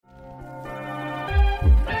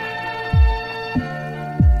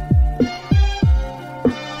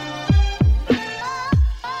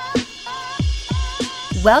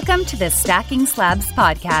Welcome to the Stacking Slabs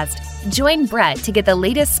podcast. Join Brett to get the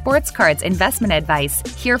latest sports cards investment advice,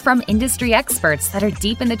 hear from industry experts that are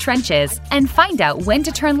deep in the trenches, and find out when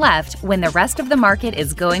to turn left when the rest of the market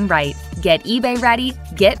is going right. Get eBay ready,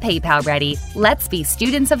 get PayPal ready. Let's be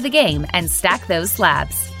students of the game and stack those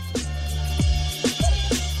slabs.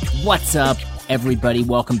 What's up, everybody?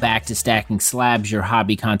 Welcome back to Stacking Slabs, your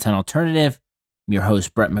hobby content alternative. I'm your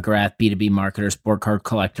host, Brett McGrath, B2B marketer, sport card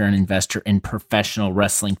collector, and investor and professional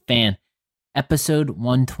wrestling fan. Episode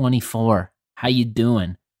 124. How you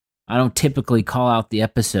doing? I don't typically call out the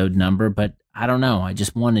episode number, but I don't know. I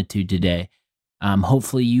just wanted to today.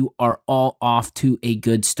 Hopefully you are all off to a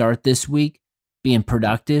good start this week, being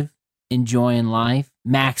productive, enjoying life,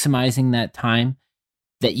 maximizing that time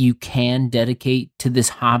that you can dedicate to this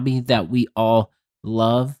hobby that we all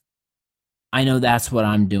love. I know that's what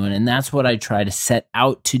I'm doing, and that's what I try to set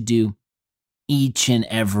out to do each and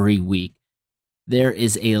every week. There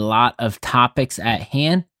is a lot of topics at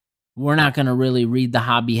hand. We're not going to really read the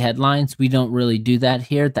hobby headlines. We don't really do that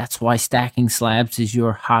here. That's why Stacking Slabs is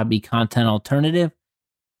your hobby content alternative.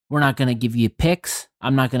 We're not going to give you picks.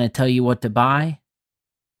 I'm not going to tell you what to buy.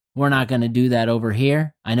 We're not going to do that over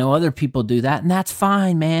here. I know other people do that, and that's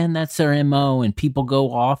fine, man. That's their MO, and people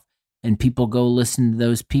go off and people go listen to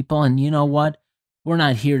those people. And you know what? We're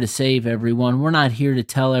not here to save everyone. We're not here to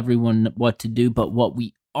tell everyone what to do, but what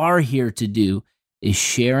we are here to do is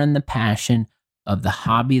share in the passion of the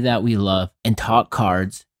hobby that we love and talk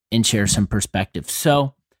cards and share some perspective.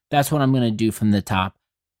 So that's what I'm going to do from the top.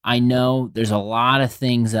 I know there's a lot of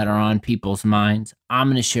things that are on people's minds. I'm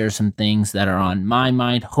going to share some things that are on my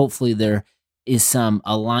mind. Hopefully there is some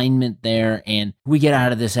alignment there, and we get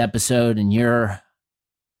out of this episode and you're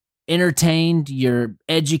entertained, you're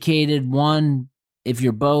educated. One, if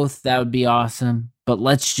you're both, that would be awesome. But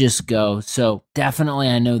let's just go. So definitely,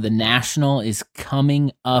 I know the National is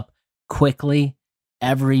coming up quickly.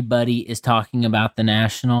 Everybody is talking about the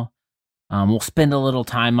National. We'll spend a little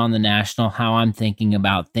time on the National, how I'm thinking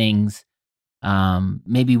about things,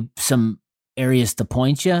 maybe some areas to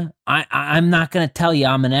point you. I'm not going to tell you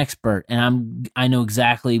I'm an expert and I know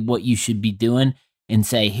exactly what you should be doing and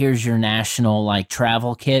say, here's your National like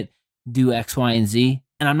travel kit, do X, Y, and Z.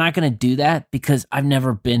 And I'm not going to do that because I've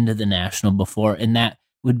never been to the National before, and that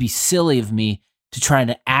would be silly of me to try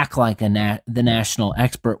to act like the National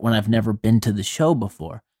expert when I've never been to the show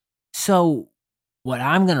before. So what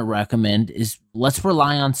I'm going to recommend is let's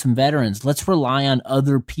rely on some veterans. Let's rely on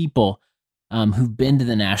other people who've been to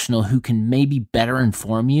the National who can maybe better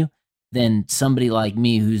inform you than somebody like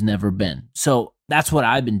me who's never been. So that's what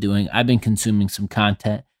I've been doing. I've been consuming some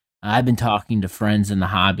content. I've been talking to friends in the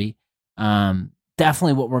hobby.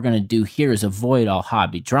 Definitely what we're going to do here is avoid all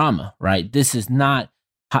hobby drama, right? This is not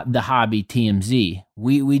the hobby TMZ.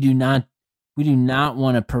 We do not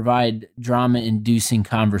want to provide drama-inducing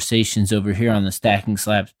conversations over here on the Stacking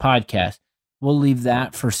Slabs podcast. We'll leave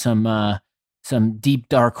that for some deep,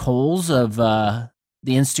 dark holes of the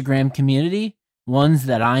Instagram community, ones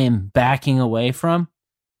that I am backing away from,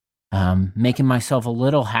 making myself a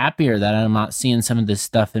little happier that I'm not seeing some of this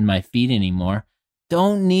stuff in my feed anymore.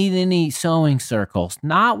 Don't need any sewing circles.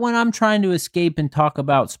 Not when I'm trying to escape and talk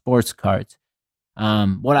about sports cards.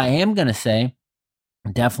 What I am going to say,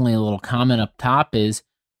 definitely a little comment up top, is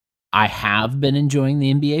I have been enjoying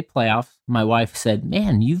the NBA playoffs. My wife said,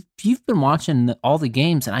 man, you've been watching all the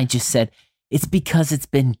games. And I just said, it's because it's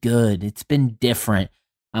been good. It's been different.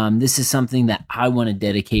 This is something that I want to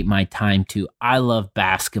dedicate my time to. I love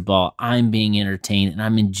basketball. I'm being entertained and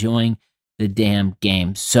I'm enjoying the damn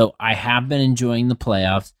games. So I have been enjoying the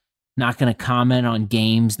playoffs. Not going to comment on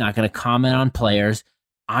games, not going to comment on players.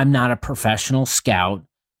 I'm not a professional scout.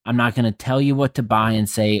 I'm not going to tell you what to buy and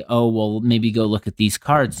say, oh, well, maybe go look at these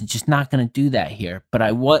cards. It's just not going to do that here.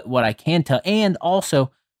 But what I can tell, and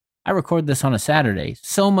also I record this on a Saturday.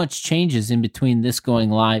 So much changes in between this going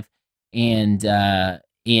live and the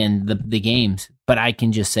games. But I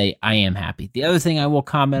can just say I am happy. The other thing I will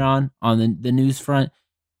comment on the news front,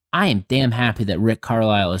 I am damn happy that Rick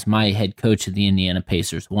Carlisle is my head coach of the Indiana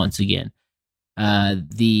Pacers once again.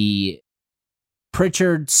 The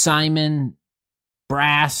Pritchard, Simon,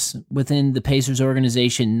 brass within the Pacers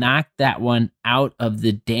organization knocked that one out of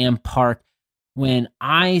the damn park. When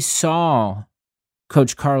I saw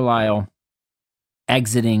Coach Carlisle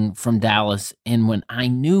exiting from Dallas and when I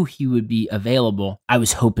knew he would be available, I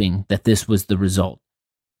was hoping that this was the result.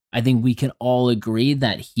 I think we can all agree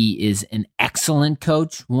that he is an excellent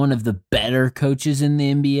coach, one of the better coaches in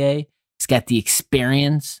the NBA. He's got the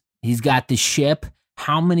experience. He's got the ship.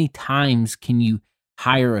 How many times can you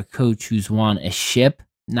hire a coach who's won a ship?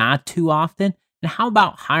 Not too often. And how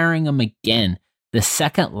about hiring him again the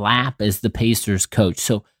second lap as the Pacers coach.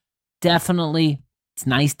 So definitely it's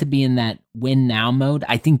nice to be in that win now mode.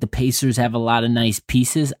 I think the Pacers have a lot of nice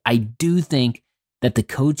pieces. I do think that the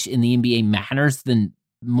coach in the NBA matters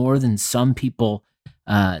more than some people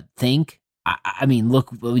think. I mean,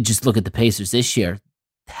 we just look at the Pacers this year.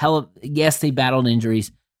 Yes, they battled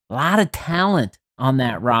injuries. A lot of talent on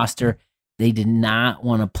that roster. They did not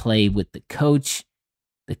want to play with the coach.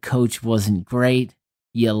 The coach wasn't great.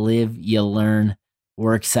 You live, you learn.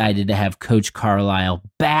 We're excited to have Coach Carlisle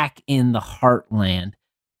back in the heartland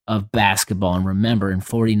of basketball. And remember, in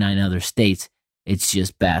 49 other states, it's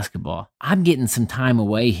just basketball. I'm getting some time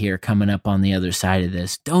away here coming up on the other side of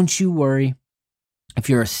this. Don't you worry. If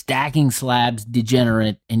you're a Stacking Slabs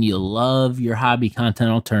degenerate and you love your hobby content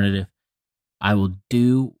alternative, I will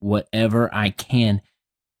do whatever I can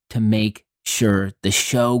to make sure the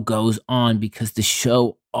show goes on, because the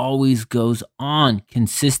show always goes on.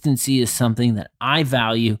 Consistency is something that I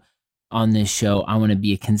value on this show. I want to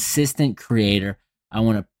be a consistent creator. I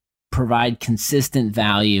want to provide consistent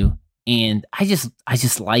value, and I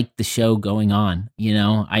just like the show going on.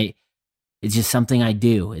 It's just something I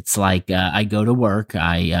do. It's like I go to work.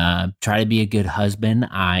 I try to be a good husband.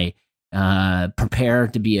 I prepare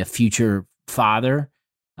to be a future father.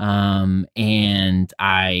 And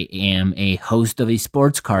I am a host of a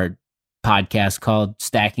sports card podcast called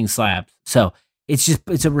Stacking Slabs. So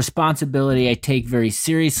it's a responsibility I take very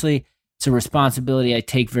seriously. It's a responsibility I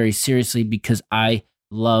take very seriously because I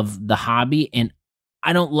love the hobby, and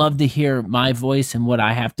I don't love to hear my voice and what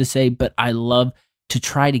I have to say, but I love to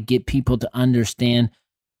try to get people to understand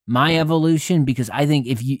my evolution, because I think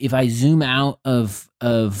if I zoom out of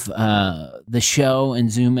the show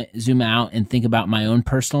and zoom out and think about my own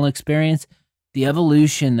personal experience, the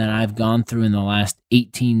evolution that I've gone through in the last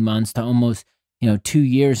 18 months to almost 2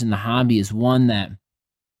 years in the hobby is one that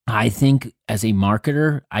I think as a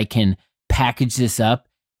marketer I can package this up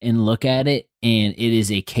and look at it, and it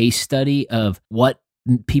is a case study of what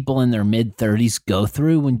people in their mid-30s go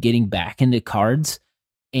through when getting back into cards.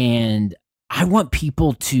 And I want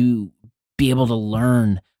people to be able to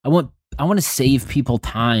learn. I want to save people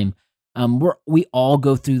time. We all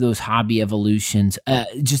go through those hobby evolutions.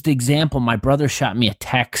 Just an example, my brother shot me a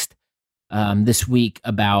text this week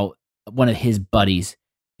about one of his buddies,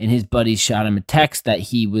 and his buddies shot him a text that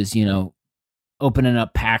he was, opening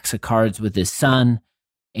up packs of cards with his son,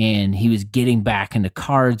 and he was getting back into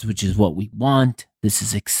cards, which is what we want. This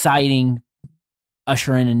is exciting.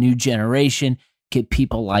 Usher in a new generation, get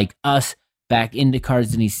people like us back into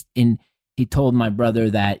cards. And he told my brother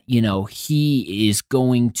that, he is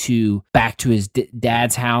going to back to his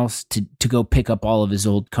dad's house to go pick up all of his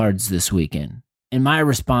old cards this weekend. And my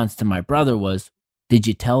response to my brother was, did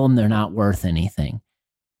you tell him they're not worth anything?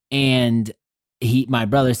 And my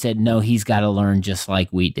brother said, no, he's got to learn just like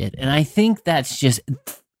we did. And I think that's just,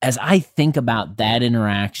 as I think about that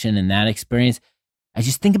interaction and that experience, I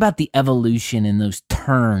just think about the evolution and those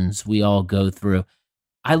turns we all go through.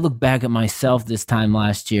 I look back at myself this time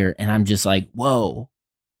last year and I'm just like, whoa,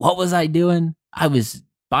 what was I doing? I was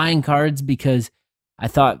buying cards because I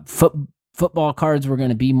thought football cards were going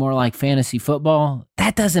to be more like fantasy football.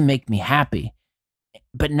 That doesn't make me happy.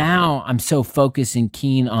 But now I'm so focused and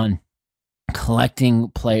keen on collecting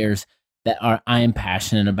players that I am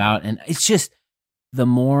passionate about. And it's just, the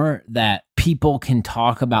more that people can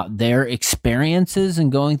talk about their experiences and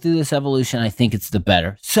going through this evolution, I think it's the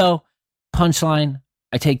better. So, punchline,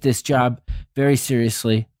 I take this job very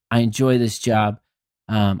seriously. I enjoy this job.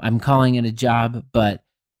 I'm calling it a job, but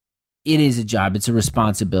it is a job. It's a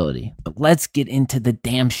responsibility. But let's get into the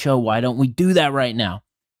damn show. Why don't we do that right now?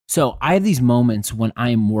 So I have these moments when I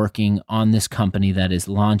am working on this company that is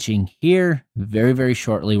launching here very, very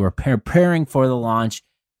shortly. We're preparing for the launch.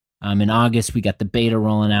 In August, we got the beta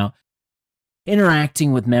rolling out.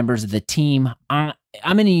 Interacting with members of the team,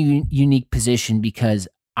 I'm in a unique position because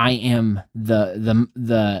I am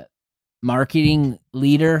the marketing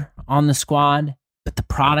leader on the squad, but the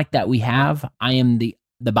product that we have, I am the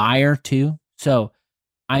buyer too. So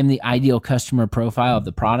I'm the ideal customer profile of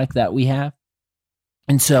the product that we have.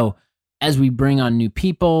 And so as we bring on new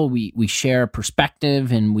people, we share a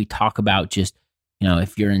perspective and we talk about just,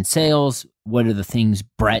 if you're in sales, what are the things,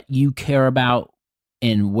 Brett, you care about,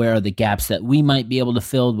 and where are the gaps that we might be able to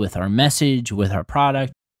fill with our message, with our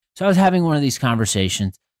product. So I was having one of these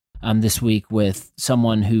conversations this week with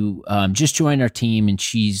someone who just joined our team, and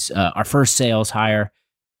she's our first sales hire.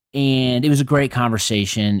 And it was a great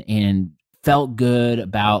conversation and felt good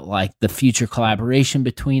about like the future collaboration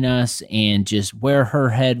between us and just where her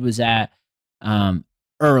head was at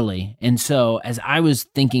early. And so as I was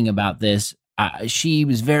thinking about this, she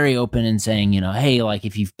was very open in saying, hey, like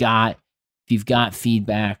if you've got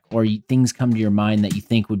feedback or things come to your mind that you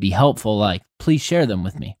think would be helpful, like please share them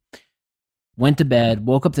with me. Went to bed,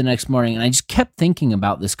 woke up the next morning, and I just kept thinking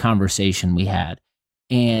about this conversation we had.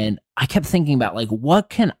 And I kept thinking about like, what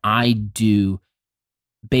can I do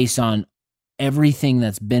based on everything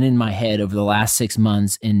that's been in my head over the last 6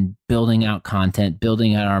 months in building out content,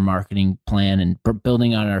 building out our marketing plan, and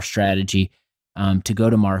building out our strategy to go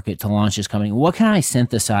to market, to launch this company. What can I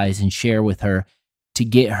synthesize and share with her to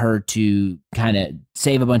get her to kind of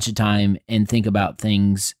save a bunch of time and think about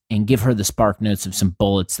things and give her the spark notes of some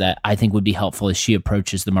bullets that I think would be helpful as she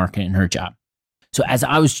approaches the market in her job? So as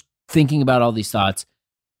I was thinking about all these thoughts,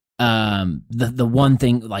 the one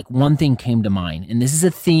thing came to mind, and this is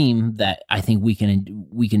a theme that I think we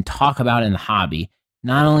can talk about in the hobby.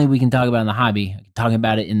 Not only we can talk about in the hobby, I can talk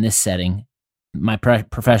about it in this setting, my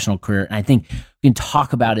professional career, and I think we can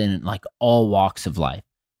talk about it in like all walks of life.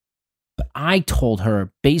 But I told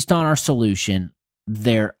her, based on our solution,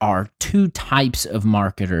 there are 2 types of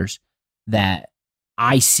marketers that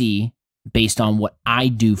I see based on what I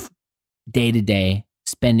do day to day,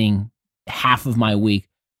 spending half of my week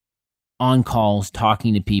on calls,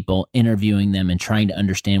 talking to people, interviewing them, and trying to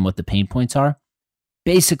understand what the pain points are.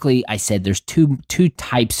 Basically, I said there's two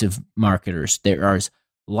types of marketers. There are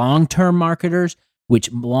long-term marketers,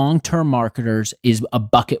 which long-term marketers is a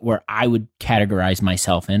bucket where I would categorize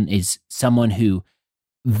myself in, is someone who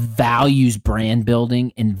values brand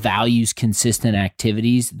building and values consistent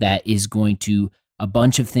activities that is going to, a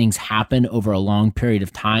bunch of things happen over a long period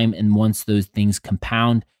of time. And once those things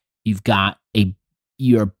compound, you've got a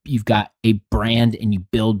brand, and you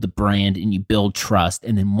build the brand and you build trust.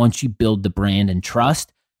 And then once you build the brand and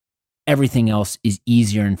trust, everything else is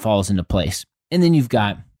easier and falls into place. And then you've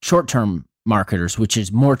got short-term marketers, which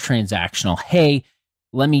is more transactional. Hey,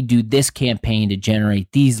 let me do this campaign to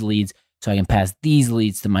generate these leads so I can pass these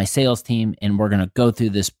leads to my sales team. And we're going to go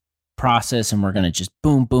through this process and we're going to just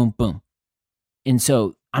boom, boom, boom. And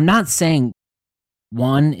so I'm not saying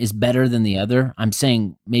one is better than the other. I'm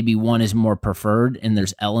saying maybe one is more preferred, and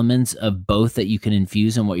there's elements of both that you can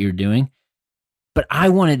infuse in what you're doing. But I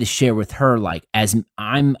wanted to share with her, like, as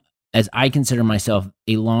I consider myself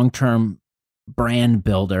a long-term brand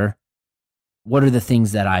builder, what are the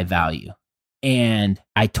things that I value? And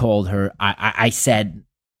I told her, I said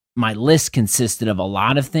my list consisted of a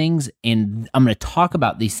lot of things, and I'm going to talk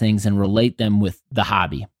about these things and relate them with the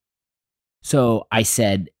hobby. So I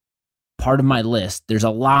said, part of my list, there's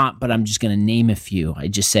a lot, but I'm just going to name a few. I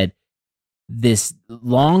just said, this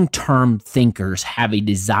long-term thinkers have a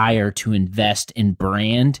desire to invest in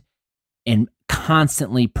brand and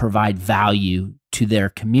constantly provide value to their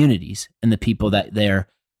communities and the people that their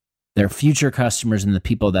future customers and the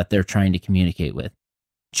people that they're trying to communicate with.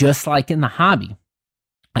 Just like in the hobby,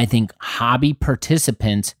 I think hobby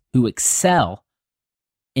participants who excel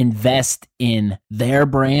invest in their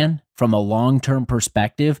brand from a long-term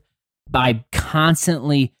perspective by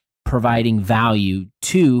constantly providing value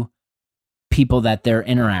to people that they're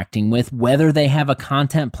interacting with, whether they have a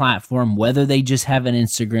content platform, whether they just have an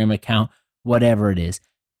Instagram account, whatever it is.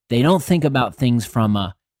 They don't think about things from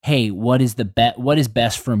a, hey, what is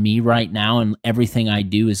best for me right now, and everything I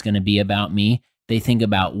do is going to be about me. They think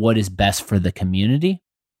about what is best for the community.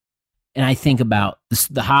 And I think about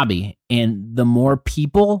the hobby, and the more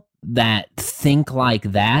people that think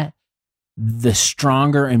like that, the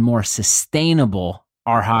stronger and more sustainable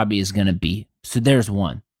our hobby is going to be. So there's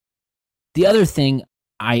one. The other thing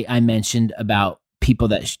I mentioned about people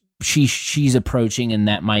that she's approaching and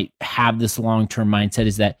that might have this long-term mindset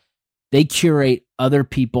is that they curate other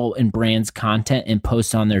people and brands' content and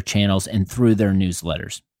post on their channels and through their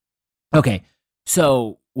newsletters. Okay,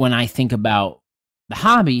 so when I think about the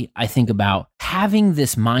hobby, I think about having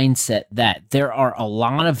this mindset that there are a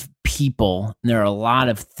lot of people, there are a lot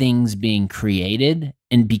of things being created,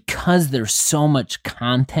 and because there's so much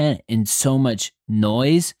content and so much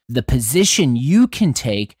noise, the position you can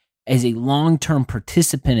take as a long-term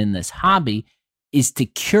participant in this hobby is to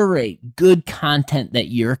curate good content that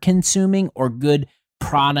you're consuming, or good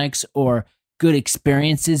products or good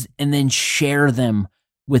experiences, and then share them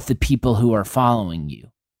with the people who are following you.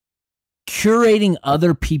 Curating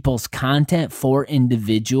other people's content for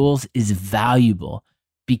individuals is valuable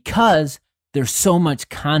because there's so much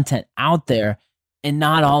content out there and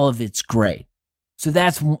not all of it's great. So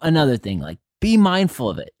that's another thing, like, be mindful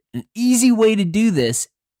of it. An easy way to do this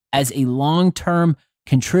as a long-term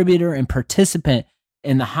contributor and participant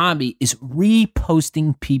in the hobby is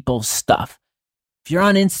reposting people's stuff. If you're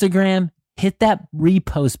on Instagram, hit that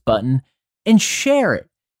repost button and share it.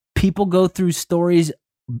 People go through stories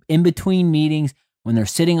in between meetings, when they're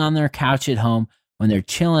sitting on their couch at home, when they're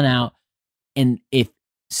chilling out. And if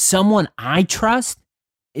someone I trust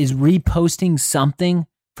is reposting something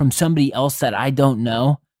from somebody else that I don't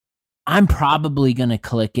know, I'm probably going to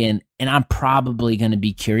click in and I'm probably going to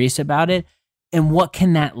be curious about it. And what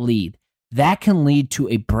can that lead? That can lead to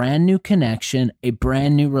a brand new connection, a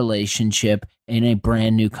brand new relationship, and a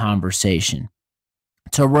brand new conversation.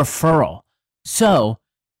 It's a referral. So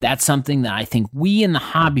that's something that I think we in the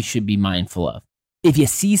hobby should be mindful of. If you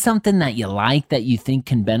see something that you like, that you think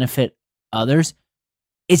can benefit others,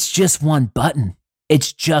 it's just one button.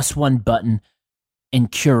 It's just one button, and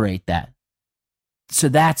curate that. So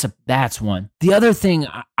that's one. The other thing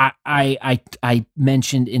I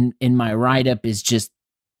mentioned in my write-up is just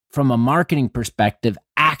from a marketing perspective,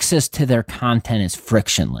 access to their content is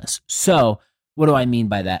frictionless. So what do I mean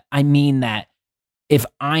by that? I mean that if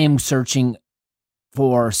I am searching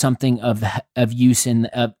for something of use and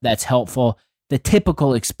that's helpful, the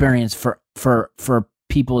typical experience for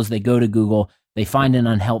people is they go to Google, they find an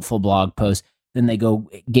unhelpful blog post, then they go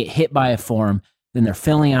get hit by a form, then they're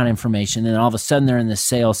filling out information, then all of a sudden they're in the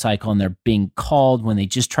sales cycle and they're being called when they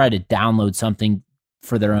just try to download something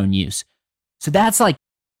for their own use. So that's like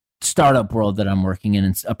startup world that I'm working in.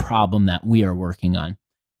 It's a problem that we are working on.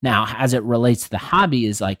 Now, as it relates to the hobby,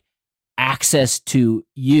 is like access to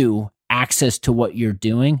you, access to what you're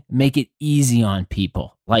doing, make it easy on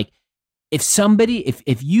people. Like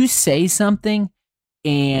if you say something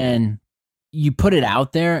and you put it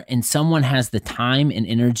out there and someone has the time and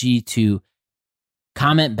energy to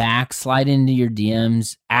comment back, slide into your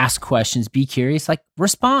DMs, ask questions, be curious, like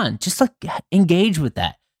respond, just like engage with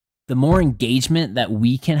that. The more engagement that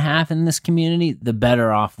we can have in this community, the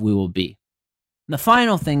better off we will be. And the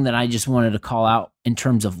final thing that I just wanted to call out in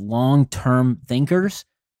terms of long-term thinkers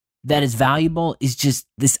that is valuable is just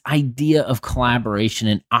this idea of collaboration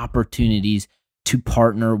and opportunities to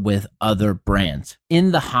partner with other brands.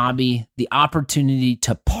 In the hobby, the opportunity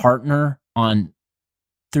to partner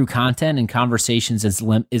through content and conversations is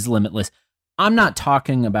limitless. I'm not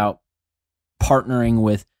talking about partnering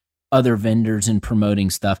with other vendors and promoting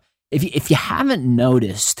stuff. If you haven't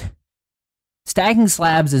noticed, Stacking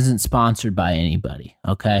Slabs isn't sponsored by anybody,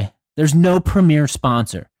 okay? There's no premier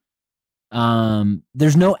sponsor.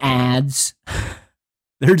 There's no ads.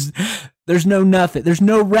 There's no nothing. There's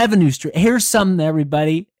no revenue stream. Here's something,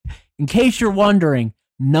 everybody. In case you're wondering,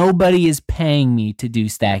 nobody is paying me to do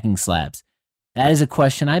Stacking Slabs. That is a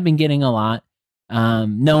question I've been getting a lot.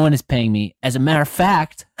 No one is paying me. As a matter of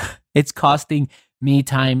fact, it's costing me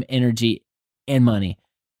time, energy, and money.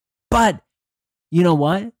 But you know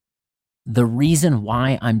what? The reason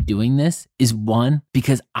why I'm doing this is, one,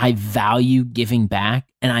 because I value giving back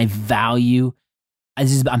and I'm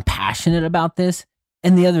passionate about this.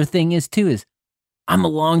 And the other thing is I'm a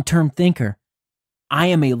long-term thinker. I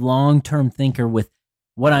am a long-term thinker with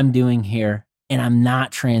what I'm doing here, and I'm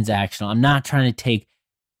not transactional. I'm not trying to take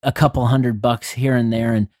a couple $100 here and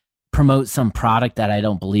there and promote some product that I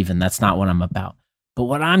don't believe in. That's not what I'm about. But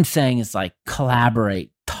what I'm saying is like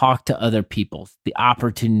collaborate, talk to other people. The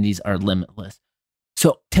opportunities are limitless.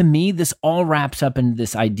 So to me, this all wraps up into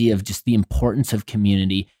this idea of just the importance of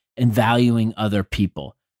community and valuing other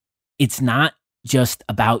people. It's not just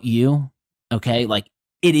about you, okay? Like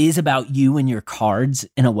it is about you and your cards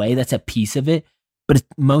in a way. That's a piece of it. But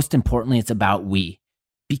most importantly, it's about we.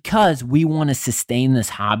 Because we want to sustain this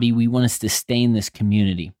hobby, we want to sustain this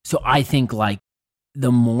community. So I think like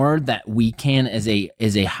the more that we can as a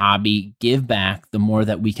hobby give back, the more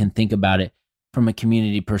that we can think about it from a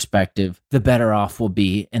community perspective, the better off we'll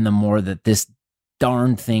be, and the more that this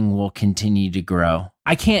darn thing will continue to grow.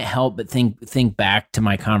 I can't help but think back to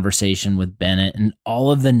my conversation with Bennett and all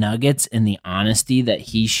of the nuggets and the honesty that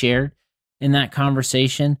he shared in that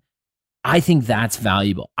conversation. I think that's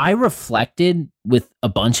valuable. I reflected with a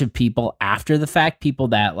bunch of people after the fact, people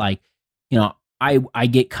that like, you know, I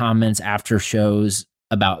get comments after shows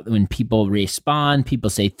about when people respond, people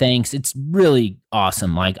say thanks. It's really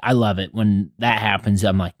awesome. Like, I love it when that happens.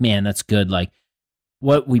 I'm like, man, that's good. Like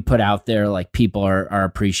what we put out there, like people are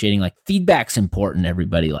appreciating. Like feedback's important,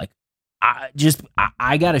 everybody. Like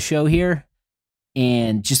I got a show here,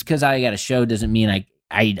 and just because I got a show doesn't mean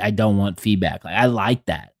I don't want feedback. Like I like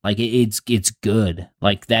that. Like it's good.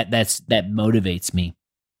 Like that motivates me.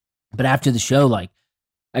 But after the show, like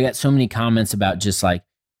I got so many comments about just like,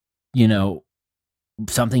 you know,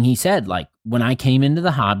 something he said, like when I came into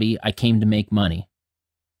the hobby, I came to make money.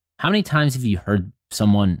 How many times have you heard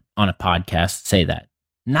someone on a podcast say that?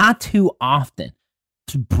 Not too often.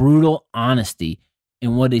 It's brutal honesty.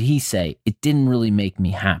 And what did he say? It didn't really make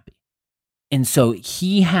me happy. And so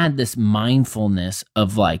he had this mindfulness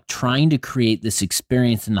of like trying to create this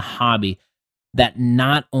experience in the hobby that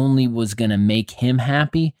not only was going to make him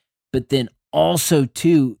happy, but then also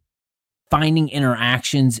too finding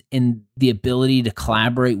interactions and the ability to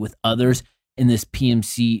collaborate with others in this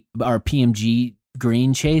PMC or PMG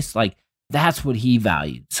green chase. Like that's what he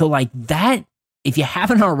valued. So like that, if you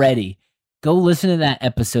haven't already, go listen to that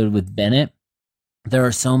episode with Bennett. There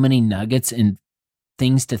are so many nuggets and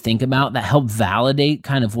things to think about that help validate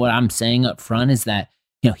kind of what I'm saying up front is that,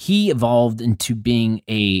 he evolved into being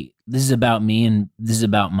this is about me and this is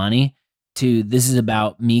about money to this is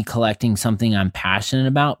about me collecting something I'm passionate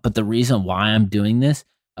about. But the reason why I'm doing this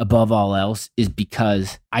above all else is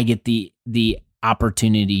because I get the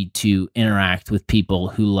opportunity to interact with people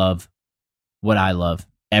who love what I love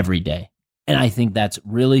every day. And I think that's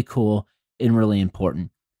really cool and really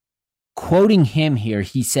important. Quoting him here,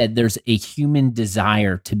 he said, there's a human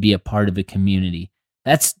desire to be a part of a community.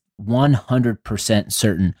 That's 100%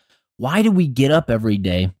 certain. Why do we get up every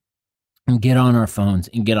day and get on our phones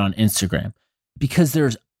and get on Instagram? Because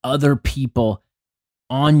there's other people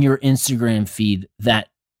on your Instagram feed that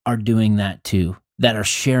are doing that too, that are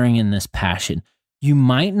sharing in this passion. We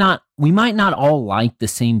might not all like the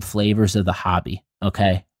same flavors of the hobby,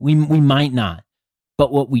 okay? We might not.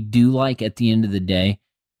 But what we do like at the end of the day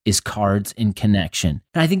is cards and connection.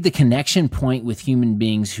 And I think the connection point with human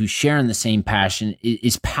beings who share in the same passion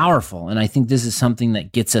is powerful. And I think this is something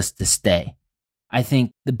that gets us to stay. I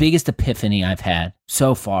think the biggest epiphany I've had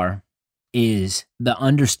so far is the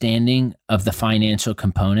understanding of the financial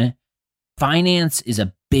component. Finance is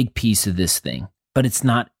a big piece of this thing, but it's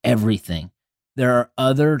not everything. There are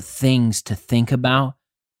other things to think about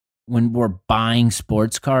when we're buying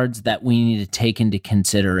sports cards that we need to take into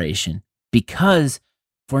consideration. Because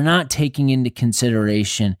if we're not taking into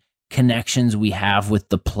consideration connections we have with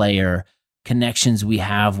the player, connections we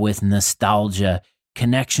have with nostalgia,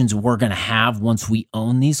 connections we're going to have once we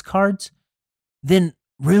own these cards, then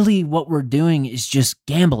really what we're doing is just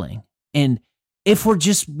gambling. And if we're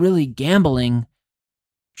just really gambling,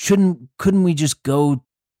 couldn't we just go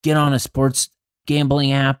get on a sports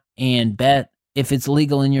gambling app and bet if it's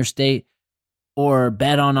legal in your state, or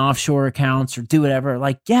bet on offshore accounts, or do whatever?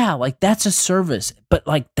 Like, yeah, like that's a service, but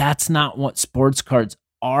like that's not what sports cards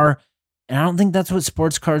are. And I don't think that's what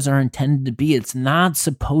sports cards are intended to be. It's not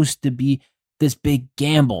supposed to be this big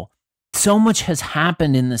gamble. So much has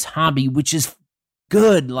happened in this hobby, which is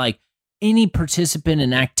good. Like any participant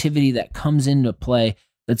and activity that comes into play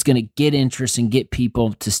that's going to get interest and get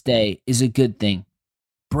people to stay is a good thing.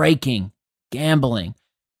 Breaking, gambling,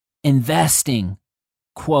 investing,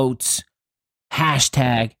 quotes,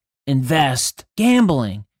 hashtag invest,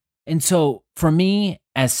 gambling. And so for me,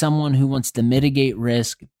 as someone who wants to mitigate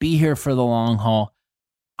risk, be here for the long haul,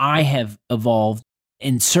 I have evolved.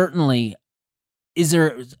 And certainly, is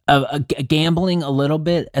there a gambling a little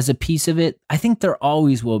bit as a piece of it? I think there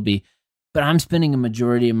always will be. But I'm spending a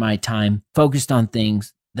majority of my time focused on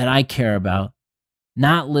things that I care about,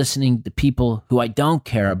 not listening to people who I don't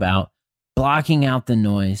care about, blocking out the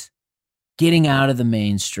noise, getting out of the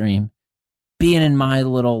mainstream, being in my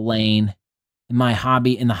little lane, in my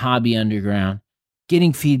hobby, in the hobby underground,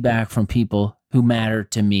 getting feedback from people who matter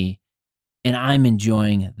to me. And I'm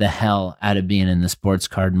enjoying the hell out of being in the sports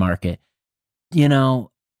card market.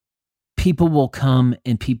 People will come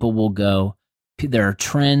and people will go. There are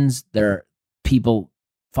trends. There are people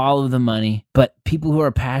follow the money, but people who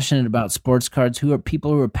are passionate about sports cards,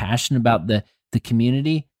 people who are passionate about the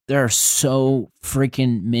community, there are so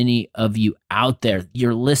freaking many of you out there.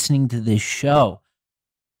 You're listening to this show.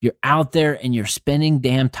 You're out there and you're spending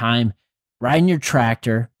damn time riding your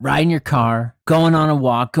tractor, riding your car, going on a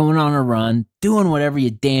walk, going on a run, doing whatever you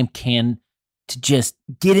damn can to just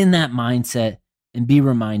get in that mindset and be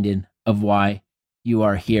reminded of why you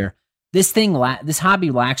are here. This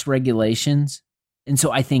hobby lacks regulations. And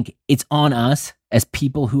so I think it's on us as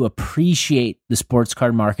people who appreciate the sports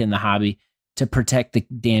card market and the hobby to protect the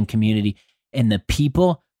damn community. And the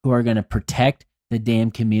people who are going to protect the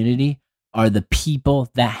damn community are the people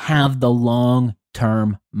that have the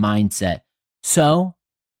long-term mindset. So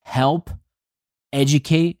help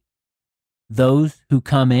educate those who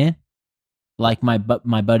come in, like my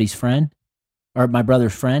buddy's friend or my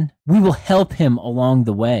brother's friend. We will help him along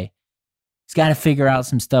the way. He's got to figure out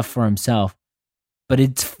some stuff for himself. But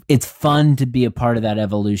it's fun to be a part of that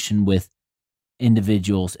evolution with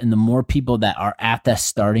individuals. And the more people that are at that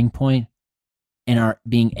starting point and are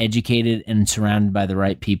being educated and surrounded by the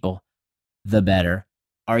right people, the better.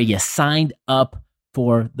 Are you signed up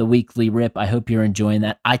for the weekly rip? I hope you're enjoying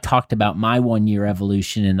that. I talked about my 1 year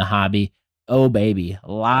evolution in the hobby. Oh, baby.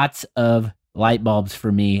 Lots of light bulbs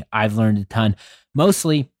for me. I've learned a ton.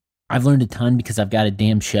 Mostly, I've learned a ton because I've got a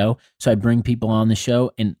damn show. So I bring people on the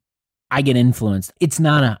show and I get influenced. It's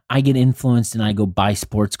not I get influenced and I go buy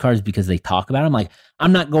sports cards because they talk about them. Like,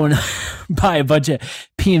 I'm not going to buy a bunch of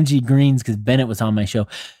PMG greens because Bennett was on my show,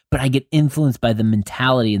 but I get influenced by the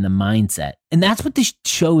mentality and the mindset. And that's what this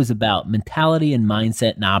show is about, mentality and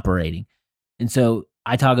mindset and operating. And so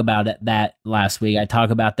I talk about that last week. I talk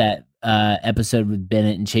about that episode with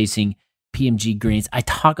Bennett and chasing PMG greens. I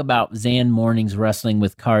talk about Zan Morning's Wrestling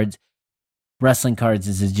with Cards. Wrestling Cards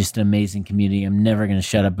is just an amazing community. I'm never going to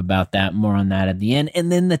shut up about that. More on that at the end.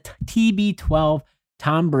 And then the TB12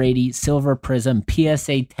 Tom Brady Silver Prism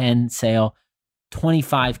PSA 10 sale,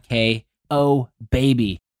 $25K. Oh,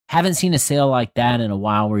 baby. Haven't seen a sale like that in a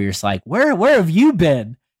while where you're just like, where have you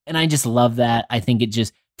been? And I just love that. I think it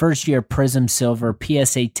just, first year Prism Silver,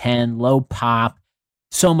 PSA 10, low pop,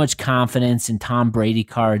 so much confidence in Tom Brady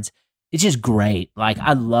cards. It's just great. Like,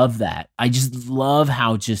 I love that. I just love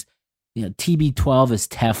how just, TB12 is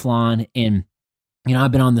Teflon. And,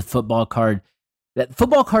 I've been on the football card. That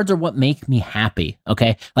football cards are what make me happy.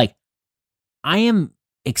 Okay. Like, I am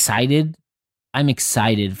excited. I'm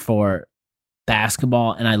excited for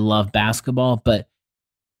basketball and I love basketball, but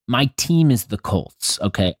my team is the Colts.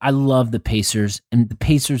 Okay. I love the Pacers and the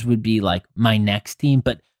Pacers would be like my next team.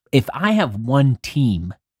 But if I have one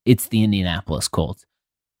team, it's the Indianapolis Colts.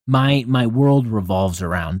 My world revolves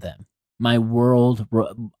around them.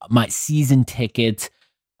 My season tickets.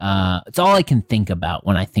 It's all I can think about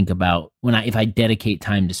when I if I dedicate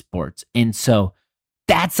time to sports. And so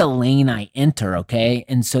that's a lane I enter. Okay.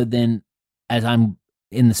 And so then as I'm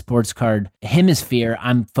in the sports card hemisphere,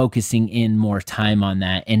 I'm focusing in more time on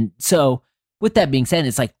that. And so with that being said,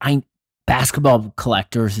 it's like basketball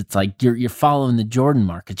collectors, it's like you're following the Jordan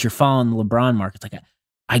markets, you're following the LeBron markets. Like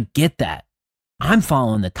I get that. I'm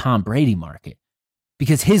following the Tom Brady market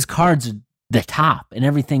because his cards are the top and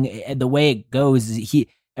everything, the way it goes,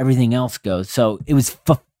 everything else goes. So it was,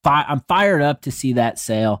 I'm fired up to see that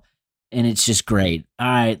sale and it's just great. All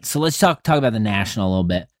right. So let's talk about the National a little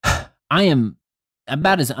bit. I am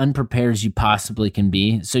about as unprepared as you possibly can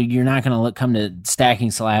be. So you're not going to come to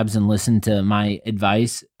Stacking Slabs and listen to my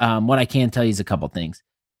advice. What I can tell you is a couple things.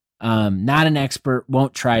 Not an expert,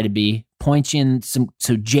 won't try to be. Point you in some.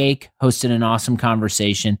 So Jake hosted an awesome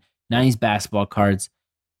conversation, 90s basketball cards.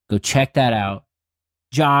 Go check that out.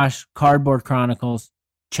 Josh, Cardboard Chronicles,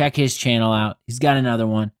 check his channel out. He's got another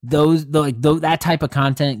one. That type of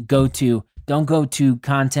content, don't go to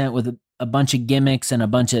content with a bunch of gimmicks and a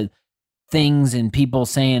bunch of things and people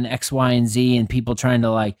saying X, Y, and Z and people trying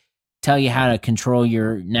to tell you how to control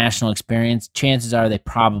your national experience. Chances are they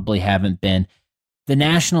probably haven't been. The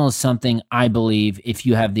National is something I believe if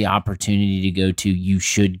you have the opportunity to go to, you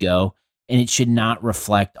should go. And it should not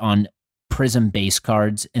reflect on Prism base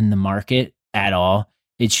cards in the market at all.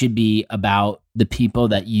 It should be about the people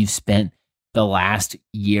that you've spent the last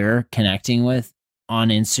year connecting with on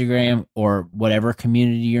Instagram or whatever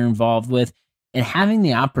community you're involved with, and having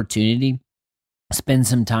the opportunity to spend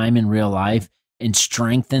some time in real life and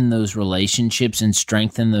strengthen those relationships and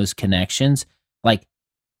strengthen those connections. Like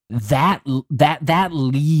that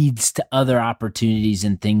leads to other opportunities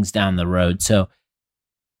and things down the road. So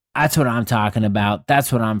that's what I'm talking about.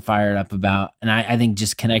 That's what I'm fired up about. And I think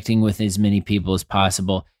just connecting with as many people as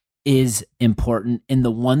possible is important. And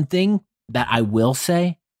the one thing that I will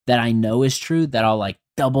say that I know is true, that I'll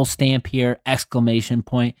double stamp here, exclamation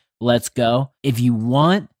point, let's go. If you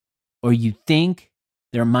want or you think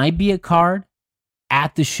there might be a card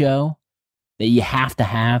at the show that you have to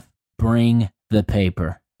have, bring the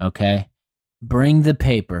paper, okay? Bring the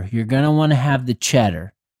paper. You're going to want to have the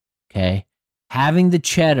cheddar, okay? Having the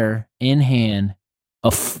cheddar in hand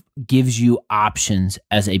gives you options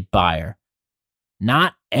as a buyer.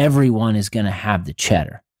 Not everyone is going to have the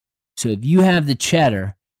cheddar. So if you have the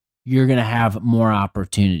cheddar, you're going to have more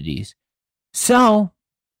opportunities. So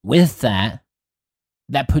with that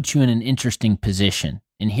puts you in an interesting position.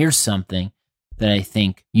 And here's something that I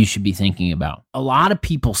think you should be thinking about. A lot of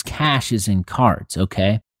people's cash is in cards,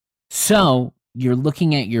 okay? So you're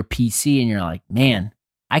looking at your PC and you're like, man,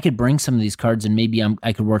 I could bring some of these cards and maybe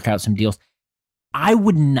I could work out some deals. I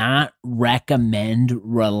would not recommend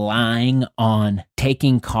relying on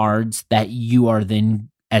taking cards that you are then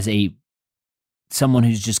as someone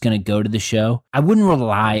who's just going to go to the show. I wouldn't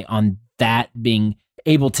rely on that being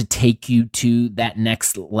able to take you to that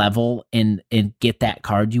next level and get that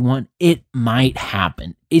card you want. It might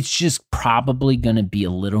happen. It's just probably going to be a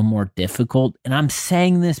little more difficult. And I'm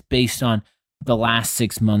saying this based on the last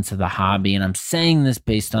 6 months of the hobby. And I'm saying this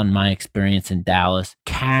based on my experience in Dallas.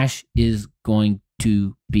 Cash is going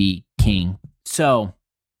to be king. So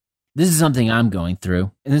this is something I'm going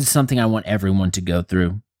through, and this is something I want everyone to go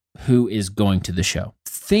through who is going to the show.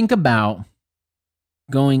 Think about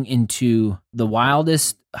going into the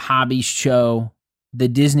wildest hobby show, the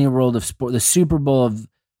Disney World of Sport, the Super Bowl of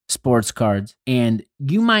sports cards, and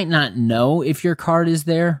you might not know if your card is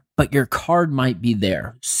there, but your card might be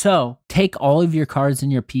there. So take all of your cards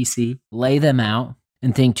in your PC, lay them out,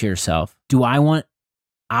 and think to yourself, do I want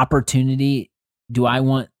opportunity? Do I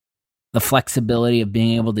want the flexibility of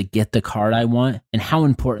being able to get the card I want? And how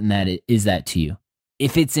important that is that to you?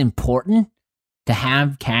 If it's important to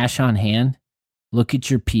have cash on hand, look at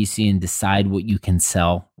your PC and decide what you can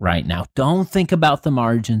sell right now. Don't think about the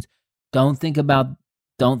margins. Don't think about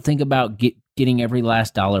getting every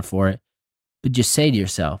last dollar for it. But just say to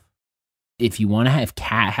yourself, if you want to have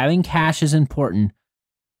having cash is important,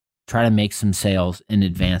 try to make some sales in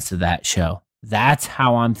advance of that show. That's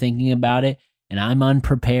how I'm thinking about it. And I'm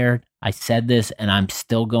unprepared. I said this and I'm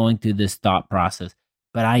still going through this thought process.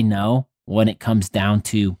 But I know when it comes down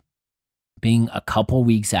to being a couple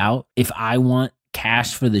weeks out, if I want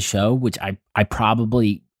cash for the show, which I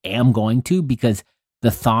probably am going to, because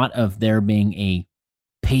the thought of there being a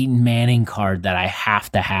Peyton Manning card that I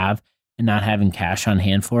have to have and not having cash on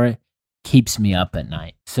hand for it keeps me up at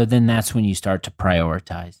night. So then that's when you start to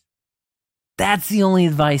prioritize. That's the only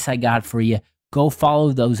advice I got for you. Go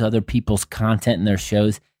follow those other people's content and their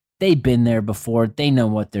shows. They've been there before. They know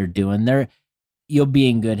what they're doing. You'll be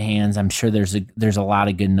in good hands. I'm sure there's a lot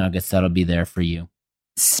of good nuggets that'll be there for you.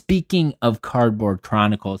 Speaking of Cardboard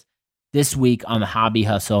Chronicles, this week on the Hobby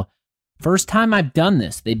Hustle, first time I've done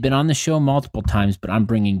this. They've been on the show multiple times, but I'm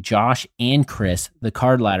bringing Josh and Chris, the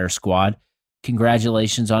Card Ladder Squad.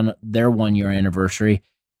 Congratulations on their 1-year anniversary.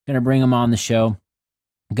 Going to bring them on the show.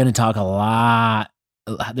 I'm going to talk a lot.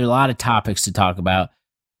 There are a lot of topics to talk about.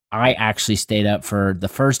 I actually stayed up for the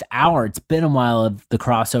first hour. It's been a while of the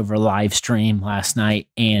crossover live stream last night,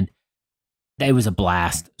 and it was a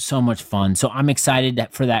blast. So much fun. So I'm excited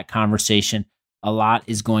for that conversation. A lot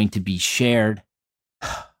is going to be shared.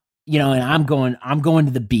 And I'm going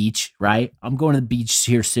to the beach, right? I'm going to the beach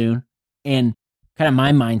here soon. And kind of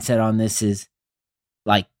my mindset on this is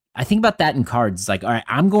like, I think about that in cards. It's like, all right,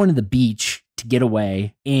 I'm going to the beach to get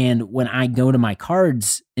away. And when I go to my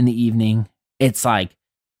cards in the evening, it's like,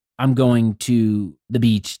 I'm going to the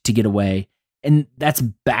beach to get away. And that's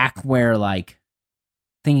back where, like,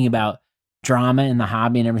 thinking about drama in the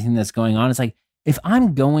hobby and everything that's going on. It's like, if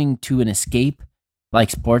I'm going to an escape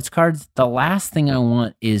like sports cards, the last thing I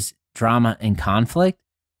want is drama and conflict.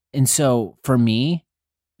 And so for me,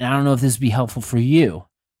 and I don't know if this would be helpful for you,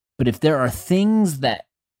 but if there are things that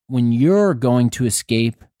when you're going to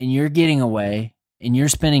escape and you're getting away and you're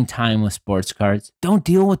spending time with sports cards, don't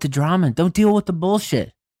deal with the drama. Don't deal with the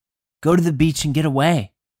bullshit. Go to the beach and get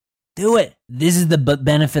away. Do it. This is the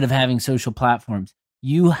benefit of having social platforms.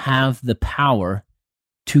 You have the power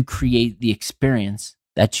to create the experience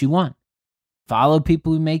that you want. Follow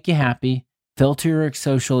people who make you happy. Filter your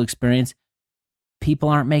social experience. People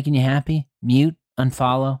aren't making you happy. Mute,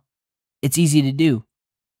 unfollow. It's easy to do.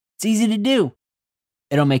 It's easy to do.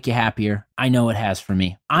 It'll make you happier. I know it has for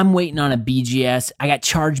me. I'm waiting on a BGS. I got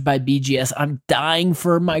charged by BGS. I'm dying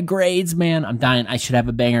for my grades, man. I'm dying. I should have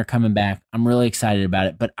a banger coming back. I'm really excited about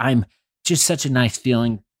it, but I'm just such a nice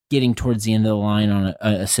feeling getting towards the end of the line on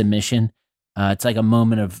a submission. It's like a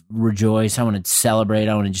moment of rejoice. I want to celebrate.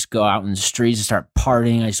 I want to just go out in the streets and start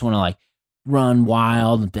partying. I just want to like run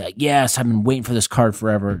wild and be like, yes, I've been waiting for this card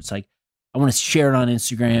forever. It's like, I want to share it on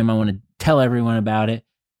Instagram. I want to tell everyone about it.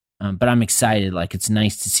 But I'm excited. Like, it's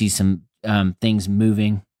nice to see some things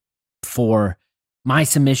moving for my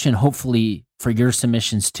submission, hopefully for your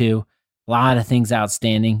submissions too. A lot of things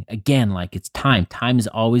outstanding. Again, like, it's time. Time is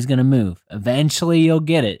always going to move. Eventually you'll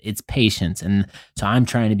get it. It's patience. And so I'm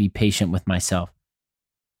trying to be patient with myself.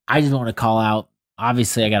 I just want to call out,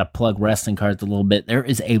 obviously I got to plug wrestling cards a little bit. There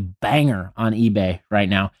is a banger on eBay right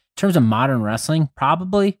now. In terms of modern wrestling,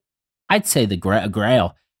 probably, I'd say the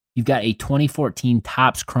Grail. You've got a 2014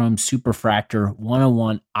 Topps Chrome Superfractor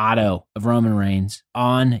 101 auto of Roman Reigns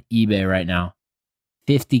on eBay right now.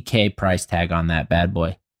 $50,000 price tag on that bad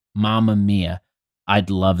boy. Mamma mia. I'd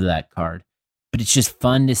love that card. But it's just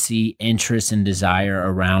fun to see interest and desire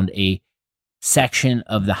around a section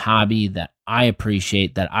of the hobby that I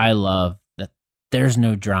appreciate, that I love, that there's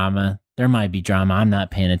no drama. There might be drama. I'm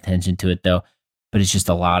not paying attention to it though, but it's just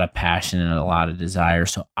a lot of passion and a lot of desire.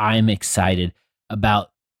 So I'm excited about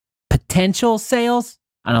potential sales.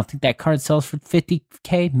 I don't think that card sells for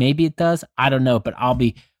 $50,000. Maybe it does. I don't know, but I'll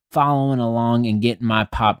be following along and getting my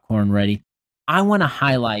popcorn ready. I want to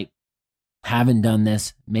highlight, haven't done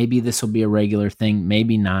this. Maybe this will be a regular thing.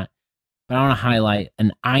 Maybe not. but I want to highlight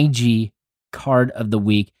an IG card of the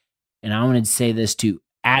week. And I want to say this to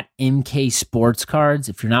at MK Sports Cards.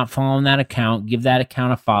 If you're not following that account, give that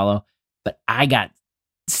account a follow. But I got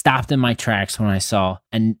stopped in my tracks when I saw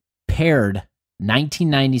and paired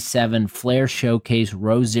 1997 Flair Showcase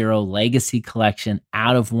Row Zero Legacy Collection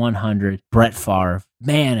out of 100 Brett Favre.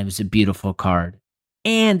 Man, it was a beautiful card.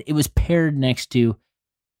 And it was paired next to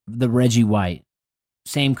the Reggie White.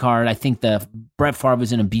 Same card. I think the Brett Favre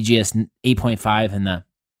was in a BGS 8.5 and the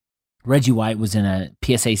Reggie White was in a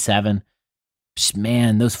PSA 7.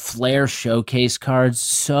 Man, those Flair Showcase cards,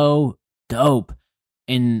 so dope.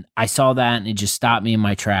 And I saw that and it just stopped me in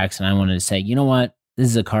my tracks. And I wanted to say, you know what? This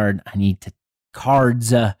is a card I need to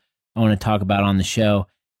I want to talk about on the show.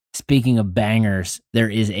 Speaking of bangers, there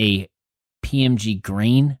is a PMG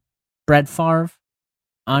green Brett Favre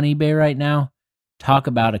on eBay right now. Talk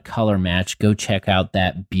about a color match. Go check out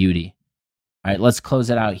that beauty. All right, let's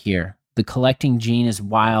close it out here. The collecting gene is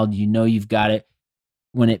wild. You know you've got it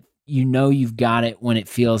when it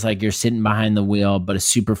feels like you're sitting behind the wheel, but a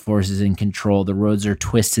super force is in control. The roads are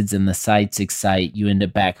twisted and the sights excite. You end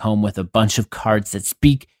up back home with a bunch of cards that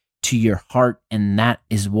speak to your heart, and that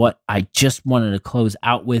is what I just wanted to close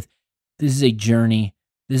out with. This is a journey.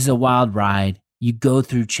 This is a wild ride. You go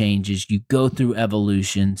through changes. You go through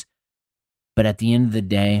evolutions. But at the end of the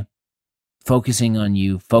day, focusing on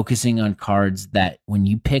you, focusing on cards that when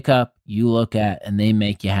you pick up, you look at, and they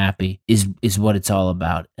make you happy is what it's all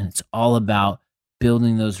about. And it's all about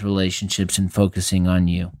building those relationships and focusing on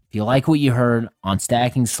you. If you like what you heard on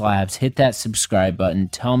Stacking Slabs, hit that subscribe button.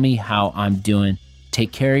 Tell me how I'm doing.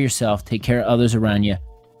 Take care of yourself. Take care of others around you.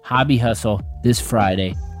 Hobby Hustle this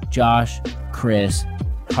Friday. Josh, Chris,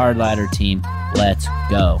 Hard Ladder team, let's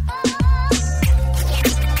go.